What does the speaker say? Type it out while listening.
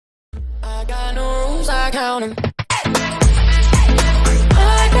moves, I count 'em.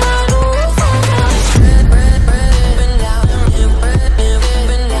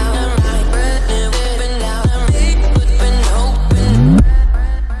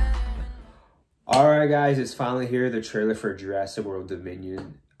 Alright guys, it's finally here, the trailer for Jurassic World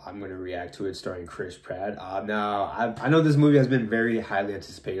Dominion. I'm going to react to it starring Pratt. Now, I know this movie has been very highly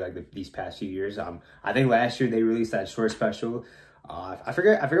anticipated like these past few years. I think last year they released that short special. I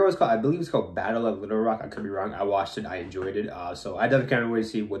forget what it's called. I believe it's called Battle of Little Rock. I could be wrong. I watched it. I enjoyed it. So I definitely kind of wait to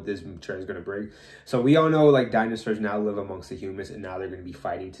see what this trailer is going to bring. So we all know like dinosaurs now live amongst the humans, and now they're going to be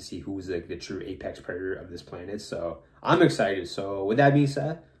fighting to see who's like the true apex predator of this planet. So I'm excited. So with that being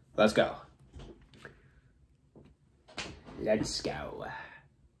said, let's go. Let's go.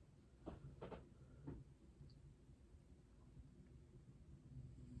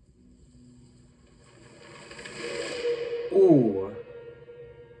 Ooh.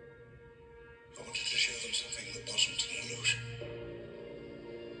 I wanted to show them something that wasn't an illusion.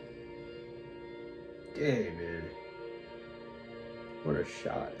 Dang, man. What a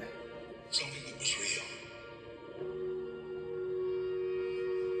shot. Something that was real.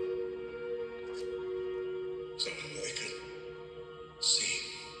 Something that they could see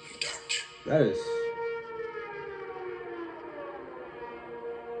and touch. That is...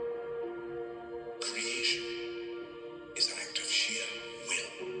 Creation is an act of sheer will.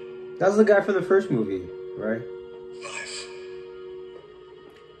 That's the guy from the first movie, right? Life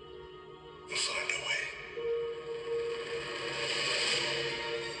will find a way.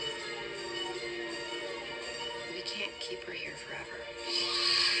 We can't keep her here forever.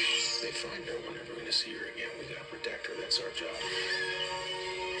 They find her. We're never going to see her again. We gotta protect her. That's our job.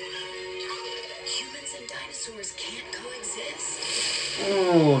 Humans and dinosaurs can't coexist.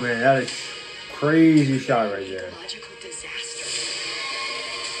 Oh man, that is crazy shot right there. Ecological disaster.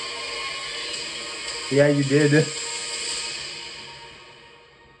 Yeah, you did. Abby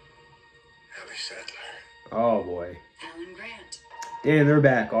Settler. Oh boy. Alan Grant. Damn, they're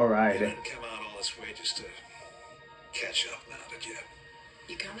back. All right. You didn't come out all this way just to catch up now, did you?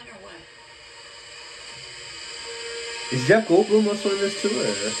 You coming or what? Is Jeff Goldblum also in this too? Or?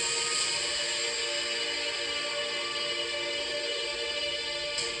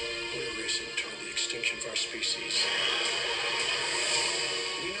 We're racing toward the extinction of our species.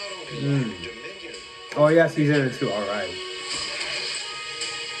 We not only live in dominion. Oh yes, he's in it too. All right.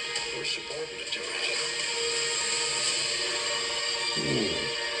 We're subordinate to it. Ooh.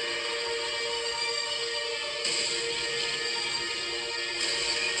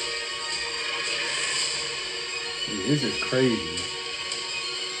 Dude, this is crazy.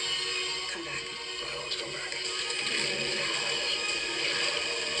 Come back. Well, let's come back.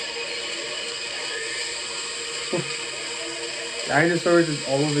 Dinosaurs is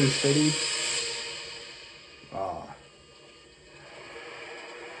all over the city. Ah.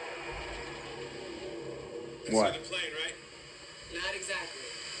 What? The plane, right? Not exactly.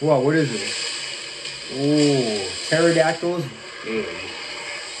 What? What is it? Ooh, pterodactyls. Ew.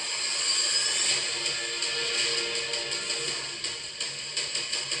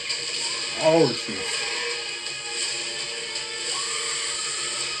 Oh, jeez.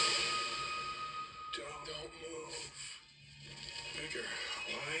 Don't move. Bigger.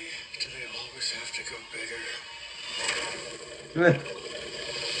 Why do they always have to go bigger?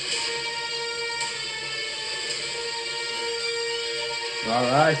 All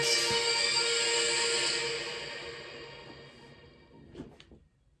right.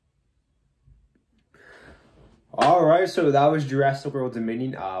 Alright, so that was Jurassic World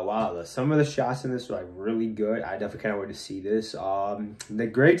Dominion. Wow, some of the shots in this were like really good. I definitely kind of want to see this.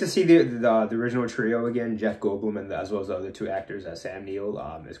 Great to see the original trio again, Jeff Goldblum and as well as the other two actors, Sam Neill.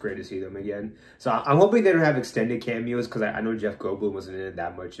 It's great to see them again. So I'm hoping they don't have extended cameos because I know Jeff Goldblum wasn't in it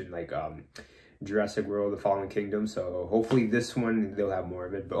that much in like Jurassic World: The Fallen Kingdom. So hopefully this one they'll have more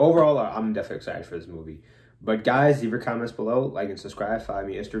of it. But overall, I'm definitely excited for this movie. But guys, leave your comments below, like and subscribe. Follow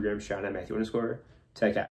me on Instagram, Sean at Matthew_. Take care.